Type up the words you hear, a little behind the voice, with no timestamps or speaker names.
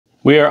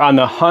We are on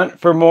the hunt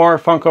for more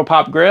Funko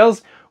Pop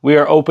Grails. We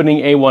are opening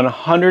a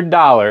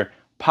 $100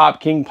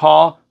 Pop King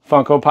Paul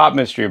Funko Pop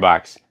mystery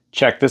box.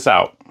 Check this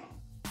out.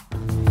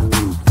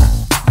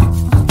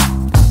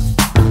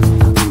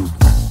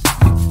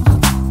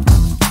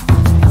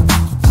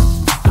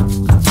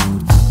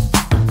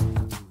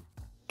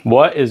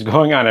 What is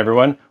going on,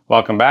 everyone?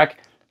 Welcome back.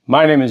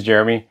 My name is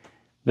Jeremy.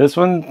 This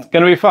one's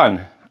gonna be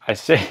fun. I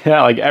say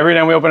that like every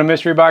time we open a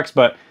mystery box,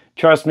 but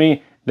trust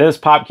me, this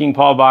Pop King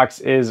Paul box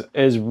is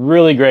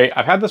really great.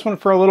 I've had this one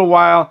for a little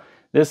while.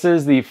 This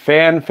is the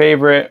fan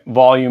favorite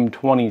volume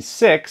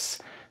 26.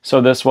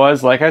 So this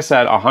was, like I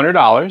said,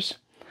 $100.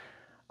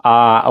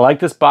 I like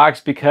this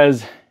box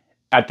because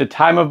at the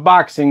time of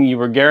boxing, you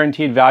were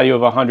guaranteed value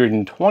of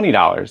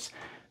 $120.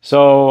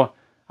 So,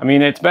 I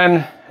mean,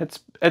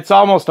 it's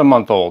almost a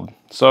month old.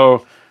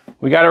 So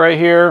we got it right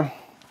here.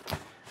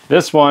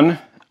 This one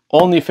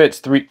only fits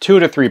 2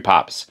 to 3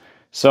 pops.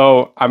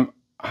 So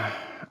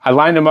I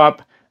lined them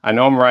up. I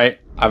know I'm right.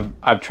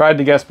 I've tried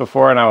to guess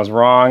before and I was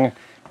wrong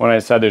when I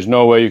said there's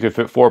no way you could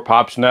fit 4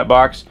 pops in that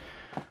box.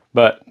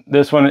 But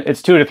this one,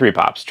 it's 2 to 3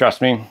 pops.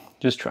 Trust me.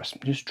 Just trust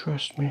me. Just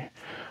trust me.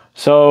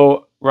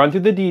 So run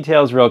through the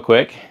details real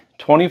quick.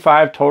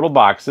 25 total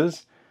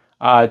boxes,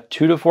 2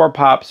 to 4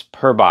 pops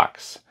per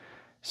box.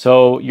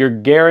 So you're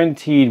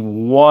guaranteed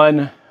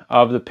one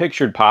of the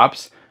pictured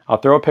pops. I'll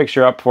throw a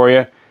picture up for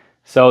you.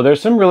 So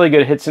there's some really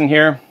good hits in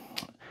here.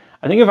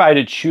 I think if I had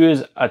to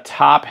choose a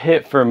top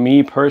hit for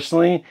me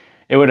personally,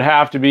 it would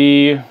have to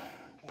be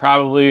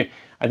probably,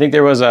 I think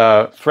there was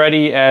a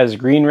Freddy as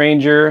Green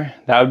Ranger.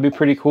 That would be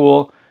pretty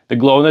cool. The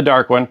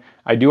glow-in-the-dark one.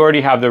 I do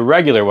already have the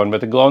regular one, but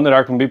the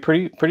glow-in-the-dark one would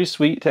be pretty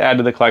sweet to add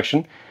to the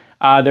collection.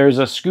 There's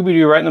a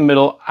Scooby-Doo right in the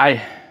middle.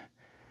 I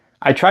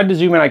tried to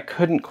zoom in. I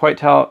couldn't quite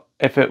tell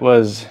if it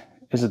was,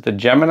 is it the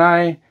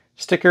Gemini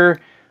sticker?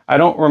 I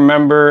don't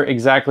remember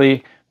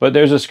exactly. But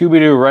there's a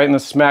Scooby-Doo right in the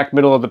smack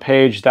middle of the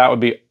page. That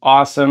would be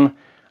awesome.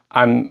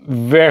 I'm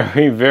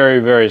very, very,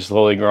 very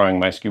slowly growing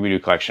my Scooby-Doo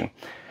collection.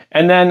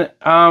 And then,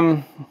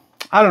 I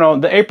don't know,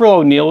 the April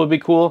O'Neil would be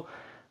cool.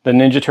 The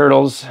Ninja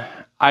Turtles.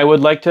 I would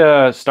like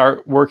to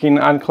start working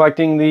on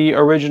collecting the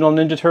original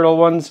Ninja Turtle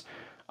ones.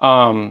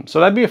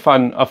 So that'd be a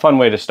fun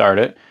way to start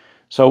it.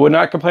 So would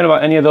not complain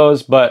about any of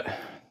those, but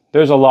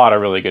there's a lot of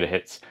really good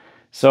hits.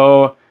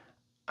 So,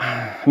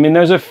 I mean,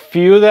 there's a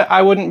few that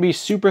I wouldn't be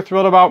super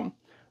thrilled about.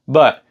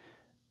 But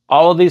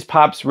all of these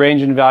pops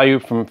range in value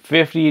from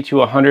 50 to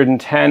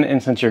 110,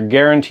 and since you're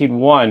guaranteed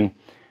one,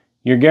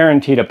 you're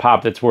guaranteed a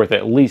pop that's worth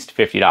at least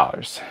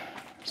 $50.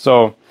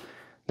 So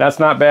that's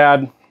not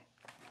bad.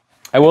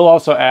 I will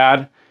also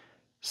add,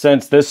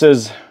 since this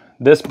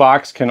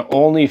box can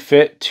only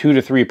fit 2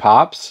 to 3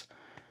 pops,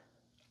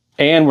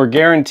 and we're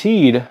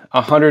guaranteed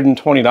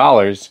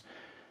 $120,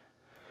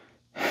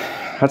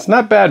 that's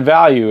not bad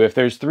value if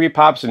there's 3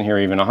 pops in here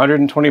even.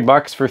 120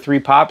 bucks for 3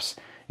 pops.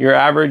 Your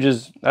average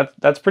is,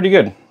 that's pretty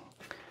good.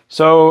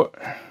 So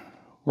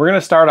we're gonna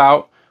start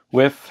out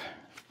with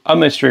a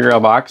mystery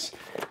Grail box.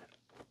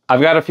 I've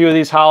got a few of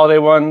these holiday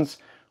ones.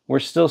 We're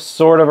still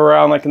sort of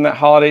around like in that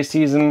holiday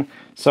season.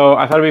 So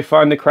I thought it'd be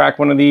fun to crack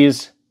one of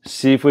these,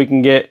 see if we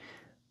can get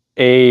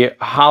a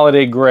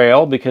holiday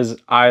Grail,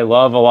 because I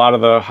love a lot of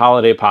the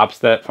holiday pops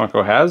that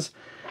Funko has.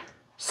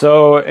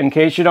 So in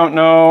case you don't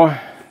know,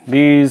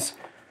 these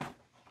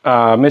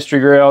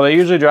mystery Grail, they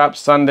usually drop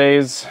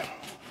Sundays.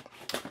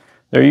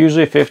 They're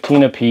usually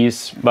 15 a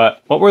piece,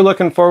 but what we're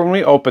looking for when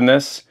we open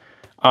this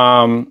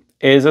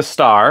is a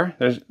star.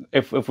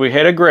 If we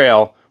hit a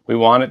Grail, we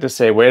want it to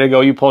say, way to go,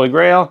 you pulled a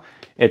Grail.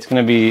 It's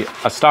gonna be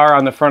a star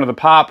on the front of the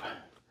pop.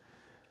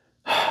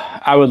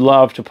 I would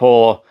love to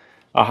pull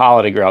a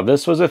holiday Grail.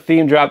 This was a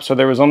theme drop, so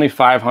there was only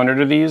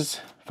 500 of these,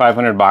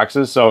 500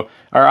 boxes. So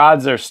our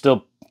odds are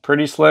still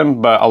pretty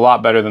slim, but a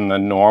lot better than the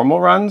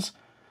normal runs.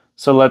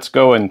 So let's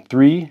go in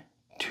 3,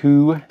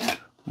 2,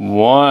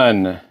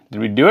 1. Did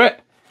we do it?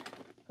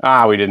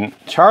 Ah, we didn't.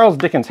 Charles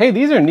Dickens. Hey,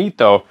 these are neat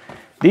though.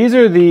 These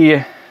are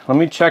the, let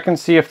me check and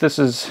see if this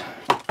is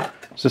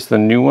this the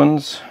new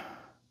ones?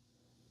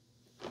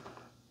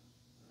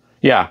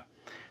 Yeah,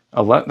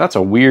 that's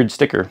a weird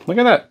sticker. Look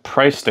at that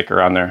price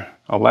sticker on there,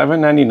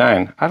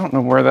 $11.99. I don't know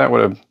where that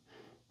would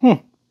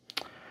have,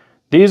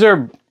 These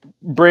are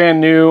brand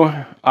new.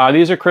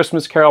 These are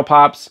Christmas Carol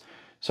Pops.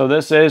 So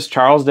this is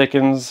Charles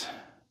Dickens.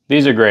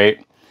 These are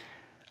great.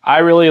 I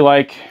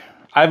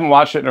haven't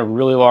watched it in a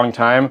really long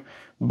time,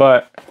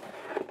 but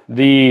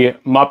the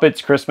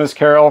Muppets Christmas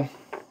Carol,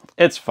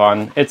 it's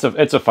fun. It's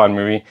a fun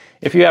movie.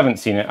 If you haven't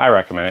seen it, I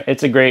recommend it.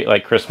 It's a great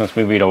like Christmas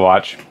movie to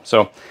watch.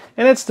 So,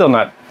 and it's still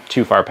not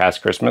too far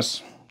past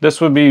Christmas.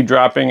 This would be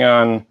dropping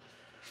on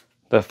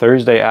the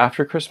Thursday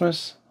after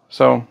Christmas.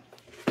 So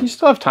you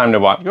still have time to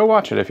watch. Go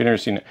watch it if you've never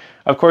seen it.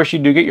 Of course, you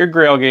do get your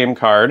Grail game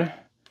card.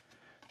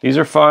 These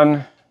are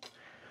fun.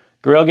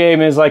 Grail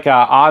game is like an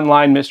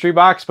online mystery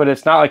box, but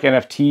it's not like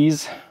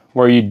NFTs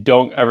where you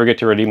don't ever get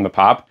to redeem the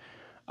pop.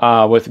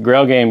 With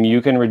Grail game,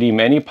 you can redeem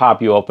any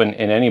pop you open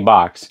in any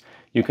box.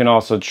 You can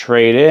also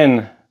trade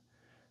in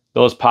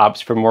those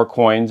pops for more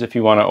coins if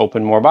you want to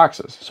open more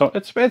boxes. So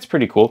it's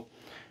pretty cool.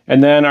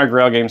 And then our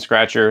Grail game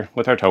scratcher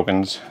with our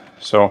tokens.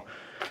 So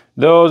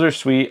those are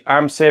sweet.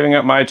 I'm saving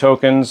up my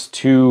tokens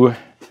to,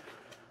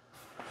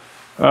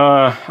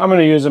 I'm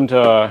gonna use them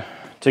to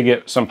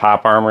get some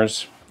pop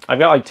armors. I've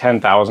got like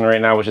 10,000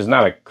 right now, which is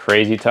not a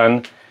crazy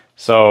ton.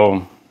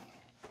 So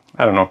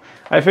I don't know.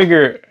 I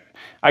figure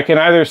I can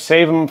either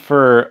save them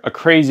for a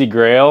crazy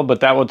Grail,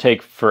 but that will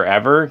take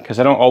forever because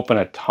I don't open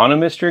a ton of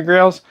mystery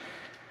Grails,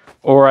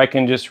 or I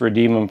can just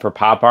redeem them for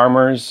pop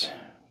armors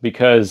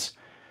because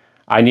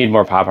I need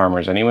more pop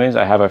armors anyways.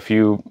 I have a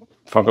few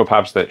Funko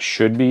Pops that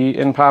should be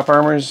in pop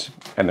armors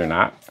and they're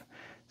not.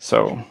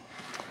 So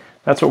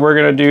that's what we're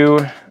gonna do.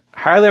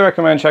 Highly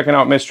recommend checking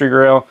out Mystery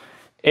Grail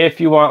if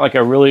you want like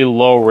a really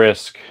low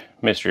risk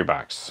mystery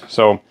box.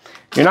 So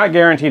you're not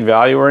guaranteed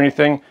value or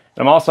anything.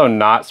 I'm also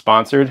not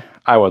sponsored.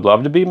 I would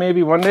love to be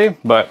maybe one day,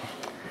 but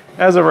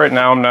as of right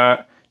now, I'm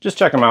not. Just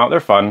check them out, they're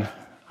fun.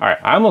 All right,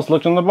 I almost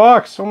looked in the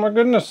box, oh my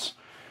goodness.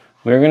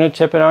 We're gonna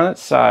tip it on its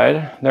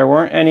side. There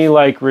weren't any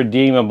like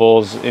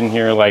redeemables in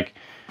here, like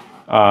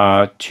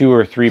 2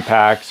 or 3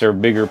 packs or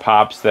bigger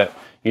pops that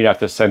you'd have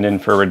to send in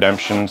for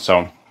redemption.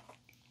 So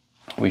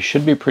we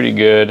should be pretty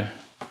good.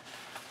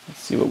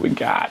 Let's see what we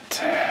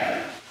got.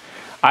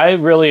 I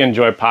really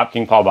enjoy Pop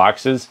King Paul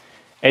boxes.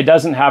 It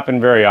doesn't happen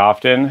very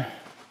often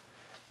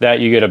that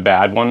you get a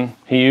bad one.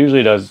 He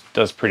usually does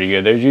pretty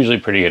good. There's usually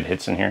pretty good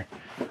hits in here.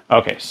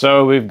 Okay,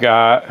 so we've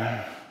got,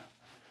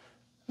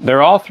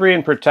 they're all 3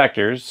 in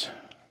protectors.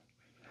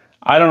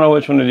 I don't know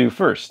which one to do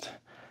first.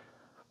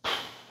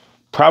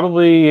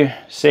 Probably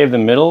save the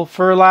middle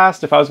for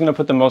last. If I was gonna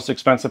put the most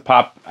expensive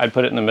pop, I'd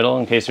put it in the middle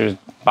in case there's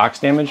box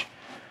damage.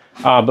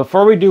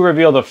 Before we do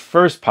reveal the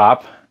first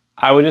pop,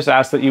 I would just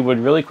ask that you would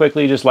really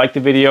quickly just like the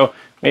video,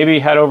 maybe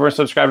head over and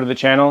subscribe to the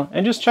channel,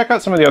 and just check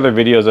out some of the other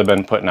videos I've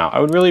been putting out. I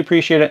would really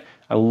appreciate it.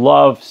 I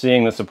love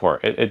seeing the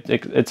support.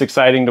 It's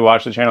exciting to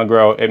watch the channel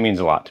grow. It means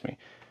a lot to me.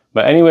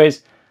 But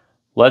anyways,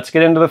 let's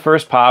get into the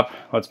first pop.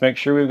 Let's make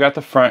sure we've got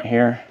the front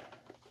here.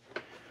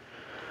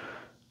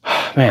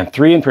 Man,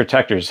 3 in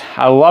protectors.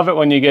 I love it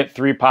when you get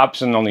 3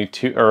 pops and only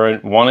 2 or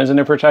 1 is in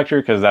a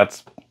protector, because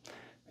that's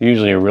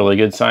usually a really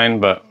good sign.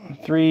 But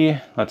 3,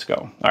 let's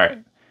go. All right,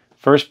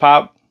 first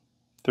pop,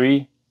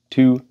 3,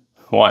 2,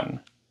 1.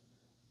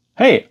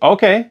 Hey,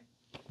 okay,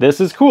 this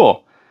is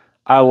cool.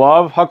 I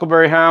love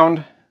Huckleberry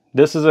Hound.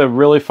 This is a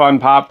really fun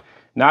pop.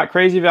 Not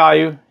crazy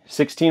value,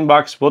 16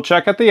 bucks. We'll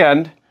check at the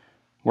end.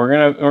 We're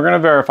gonna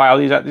verify all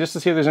these just to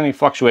see if there's any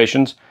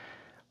fluctuations.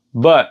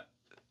 But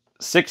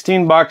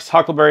 16 bucks,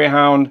 Huckleberry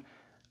Hound.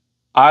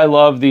 I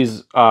love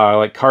these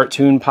like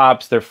cartoon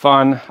pops. They're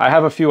fun. I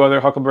have a few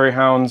other Huckleberry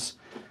Hounds.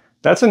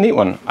 That's a neat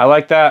one. I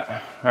like that.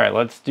 All right,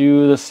 let's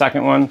do the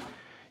second one.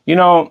 You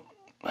know,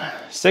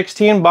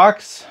 16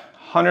 bucks,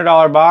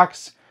 $100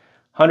 box,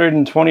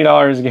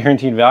 $120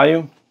 guaranteed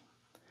value.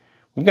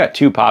 We've got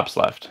 2 pops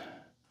left.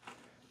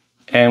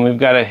 And we've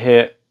got to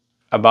hit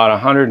about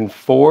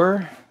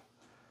 104.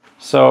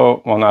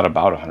 So, well, not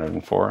about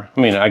 104.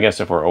 I mean, I guess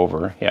if we're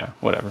over, yeah,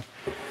 whatever.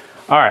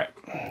 All right.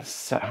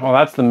 So, well,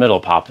 that's the middle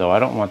pop, though. I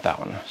don't want that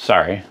one.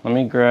 Sorry. Let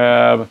me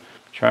grab,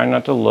 try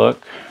not to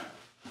look.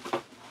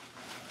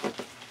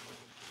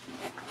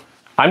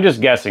 I'm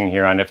just guessing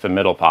here on if the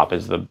middle pop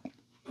is the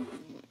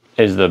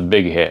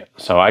big hit.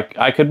 So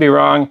I could be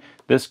wrong.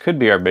 This could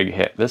be our big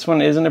hit. This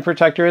one isn't a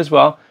protector as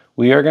well.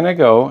 We are gonna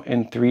go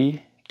in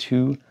 3,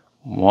 2,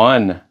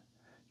 1.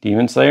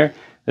 Demon Slayer.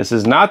 This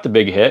is not the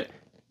big hit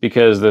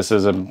because this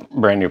is a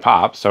brand new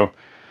pop. So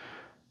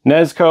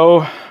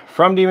Nezuko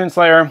from Demon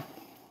Slayer.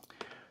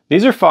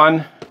 These are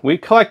fun. We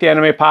collect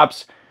anime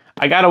pops.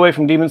 I got away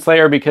from Demon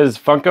Slayer because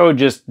Funko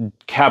just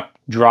kept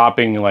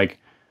dropping like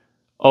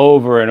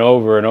over and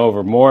over and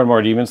over, more and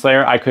more Demon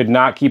Slayer. I could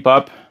not keep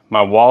up.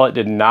 My wallet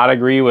did not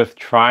agree with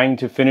trying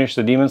to finish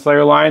the Demon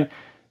Slayer line.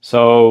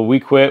 So we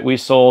quit. We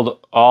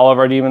sold all of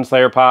our Demon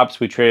Slayer pops.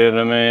 We traded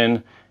them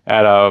in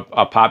at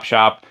a pop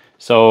shop.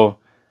 So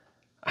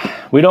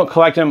we don't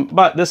collect them,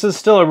 but this is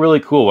still a really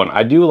cool one.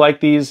 I do like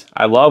these.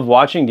 I love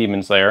watching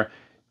Demon Slayer.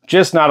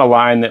 Just not a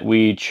line that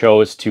we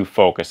chose to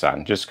focus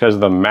on just because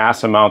of the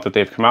mass amount that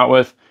they've come out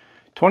with.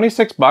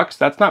 26 bucks,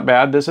 that's not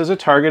bad. This is a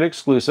Target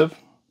exclusive.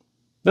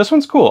 This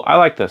one's cool. I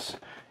like this.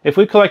 If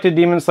we collected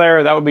Demon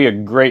Slayer, that would be a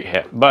great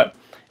hit, but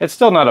it's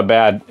still not a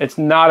bad, it's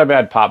not a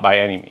bad pop by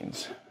any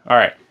means. All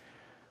right.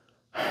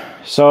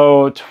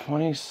 So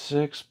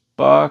 26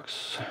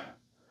 bucks.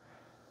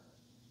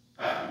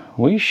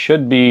 We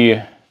should be,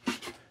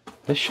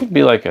 this should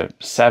be like a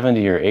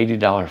 $70 or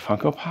 $80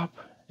 Funko Pop.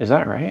 Is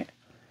that right?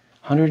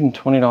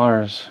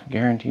 $120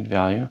 guaranteed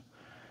value.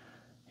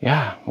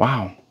 Yeah,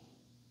 wow.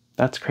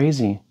 That's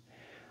crazy.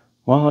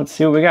 Well, let's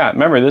see what we got.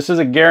 Remember, this is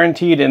a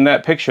guaranteed in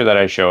that picture that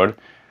I showed.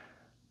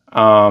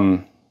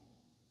 I'm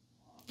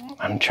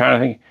trying to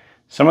think.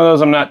 Some of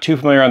those I'm not too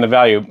familiar on the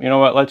value. You know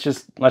what? Let's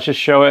just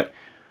show it.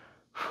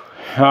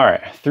 All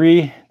right,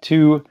 3,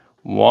 2,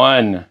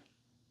 1.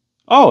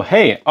 Oh,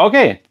 hey,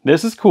 okay,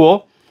 this is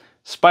cool.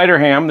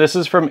 Spider-Ham. This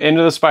is from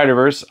Into the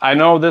Spider-Verse. I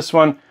know this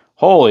one.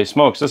 Holy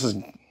smokes, this is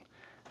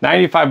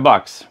 95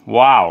 bucks.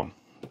 Wow,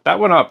 that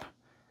went up.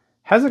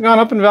 Has it gone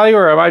up in value,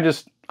 or am I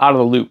just out of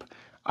the loop.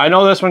 I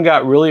know this one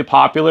got really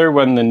popular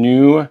when the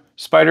new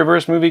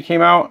Spider-Verse movie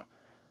came out,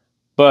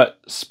 but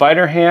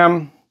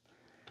Spider-Ham,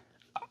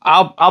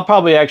 I'll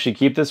probably actually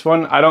keep this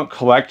one. I don't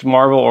collect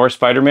Marvel or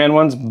Spider-Man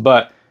ones,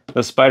 but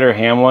the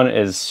Spider-Ham one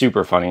is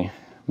super funny.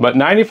 But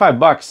 95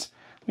 bucks,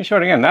 let me show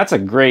it again. That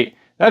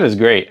is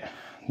great.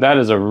 That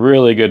is a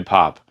really good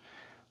pop.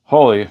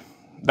 Holy,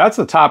 that's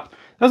the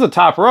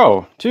top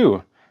row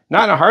too.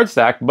 Not in a hard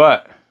stack,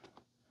 but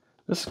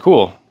this is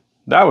cool.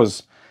 That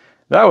was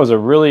a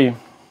really,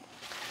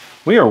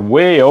 we are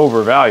way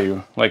over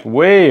value, like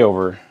way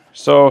over.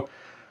 So,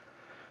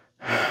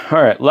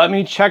 all right, let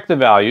me check the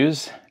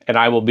values and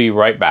I will be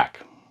right back.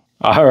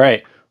 All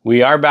right,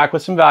 we are back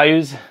with some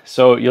values.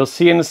 So you'll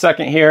see in a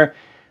second here,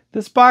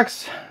 this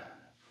box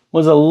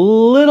was a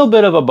little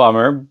bit of a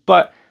bummer,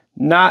 but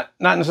not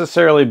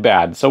necessarily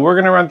bad. So we're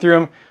gonna run through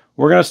them.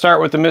 We're gonna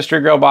start with the Mystery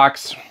Grail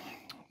box.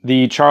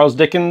 The Charles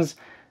Dickens.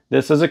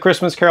 This is a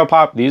Christmas Carol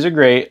pop. These are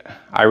great.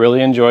 I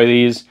really enjoy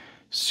these.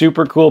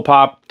 Super cool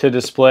pop to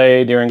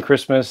display during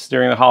Christmas,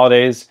 during the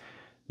holidays.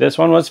 This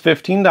one was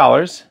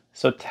 $15.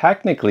 So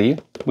technically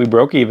we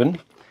broke even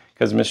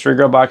because Mystery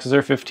Grail boxes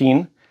are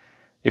 $15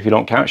 if you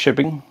don't count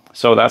shipping.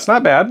 So that's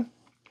not bad.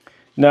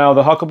 Now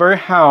the Huckleberry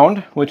Hound,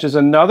 which is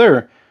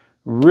another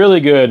really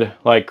good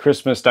like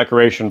Christmas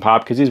decoration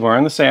pop because he's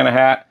wearing the Santa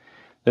hat.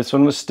 This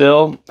one was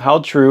still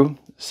held true,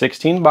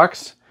 16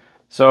 bucks.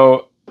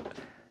 So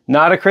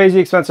not a crazy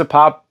expensive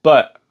pop,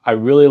 but I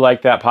really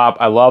like that pop.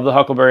 I love the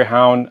Huckleberry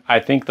Hound. I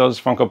think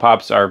those Funko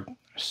Pops are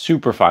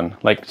super fun,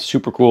 like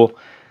super cool.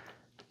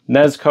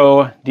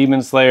 Nezuko,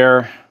 Demon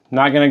Slayer.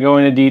 Not gonna go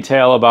into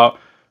detail about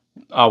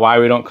why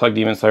we don't collect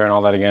Demon Slayer and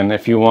all that again.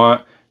 If you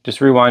want, just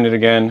rewind it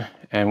again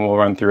and we'll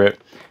run through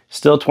it.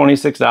 Still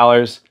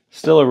 $26.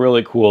 Still a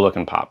really cool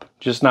looking pop.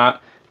 Just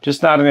not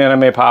an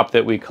anime pop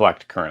that we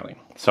collect currently.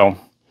 So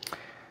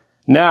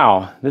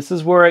now this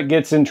is where it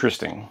gets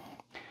interesting.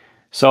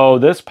 So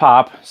this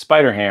pop,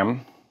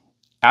 Spider-Ham,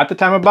 at the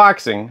time of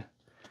boxing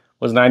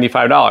was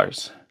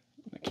 $95.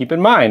 Keep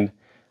in mind,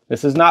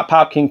 this is not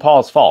Pop King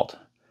Paul's fault.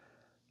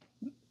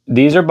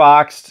 These are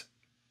boxed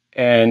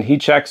and he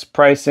checks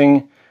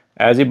pricing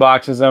as he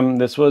boxes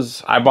them.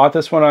 I bought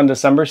this one on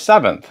December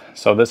 7th.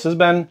 So this has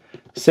been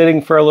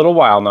sitting for a little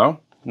while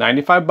now.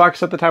 95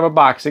 bucks at the time of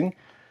boxing.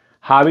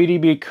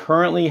 HobbyDB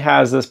currently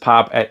has this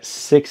pop at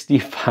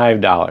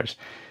 $65.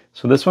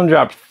 So this one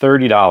dropped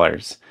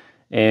 $30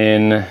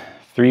 in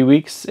 3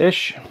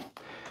 weeks-ish.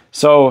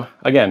 So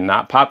again,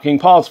 not Pop King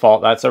Paul's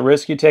fault. That's a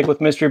risk you take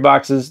with mystery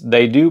boxes.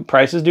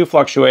 Prices do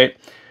fluctuate.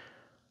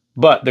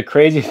 But the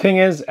crazy thing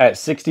is at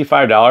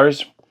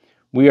 $65,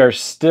 we are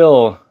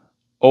still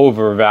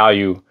over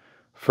value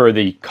for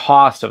the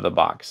cost of the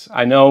box.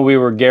 I know we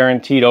were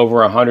guaranteed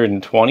over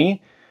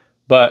 120,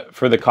 but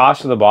for the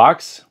cost of the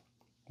box,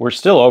 we're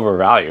still over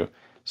value.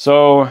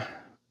 So,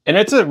 and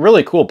it's a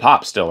really cool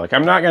pop still. Like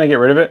I'm not gonna get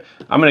rid of it.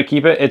 I'm gonna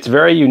keep it. It's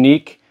very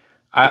unique.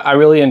 I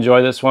really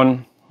enjoy this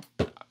one.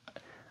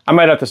 I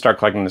might have to start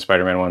collecting the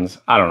Spider-Man ones.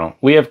 I don't know.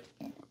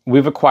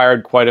 We've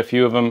acquired quite a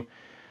few of them.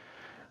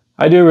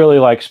 I do really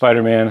like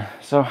Spider-Man,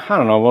 so I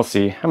don't know. We'll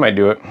see. I might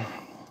do it.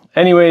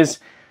 Anyways,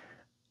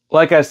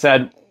 like I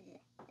said,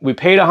 we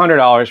paid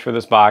 $100 for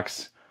this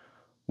box.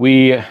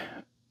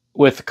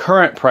 With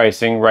current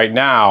pricing right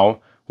now,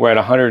 we're at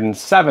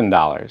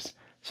 $107.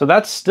 So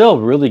that's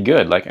still really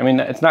good. Like, I mean,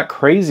 it's not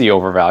crazy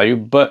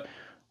overvalued, but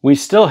we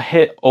still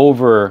hit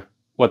over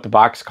what the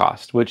box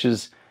cost, which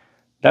is,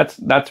 that's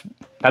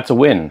a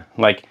win.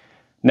 Like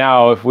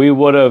now, if we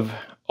would have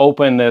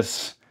opened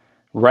this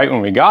right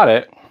when we got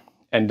it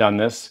and done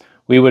this,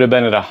 we would have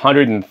been at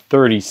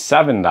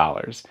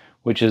 $137,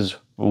 which is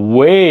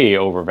way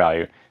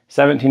overvalued.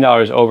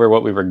 $17 over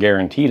what we were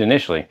guaranteed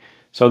initially.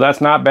 So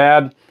that's not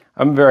bad.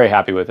 I'm very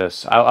happy with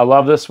this. I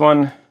love this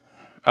one.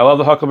 I love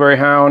the Huckleberry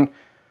Hound.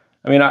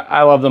 I mean,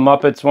 I love the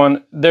Muppets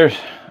one. They're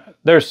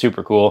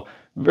super cool.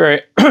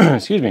 Very,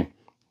 excuse me.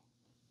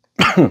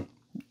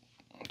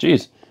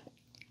 Jeez.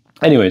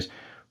 Anyways,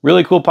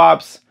 really cool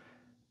pops.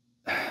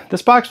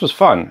 This box was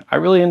fun. I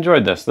really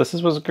enjoyed this. This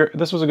was a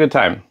good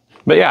time.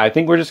 But yeah, I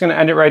think we're just going to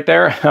end it right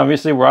there.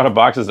 Obviously, we're out of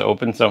boxes to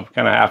open, so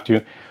kind of have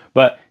to.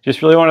 But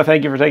just really want to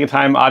thank you for taking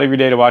time out of your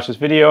day to watch this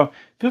video.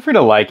 Feel free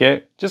to like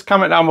it. Just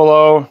comment down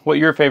below what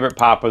your favorite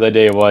pop of the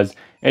day was.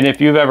 And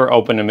if you've ever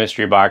opened a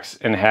mystery box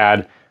and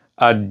had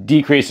a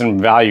decrease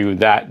in value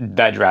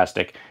that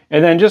drastic.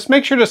 And then just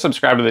make sure to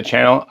subscribe to the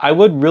channel. I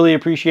would really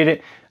appreciate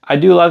it. I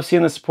do love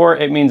seeing the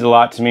support. It means a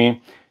lot to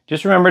me.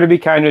 Just remember to be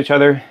kind to each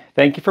other.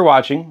 Thank you for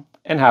watching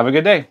and have a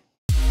good day.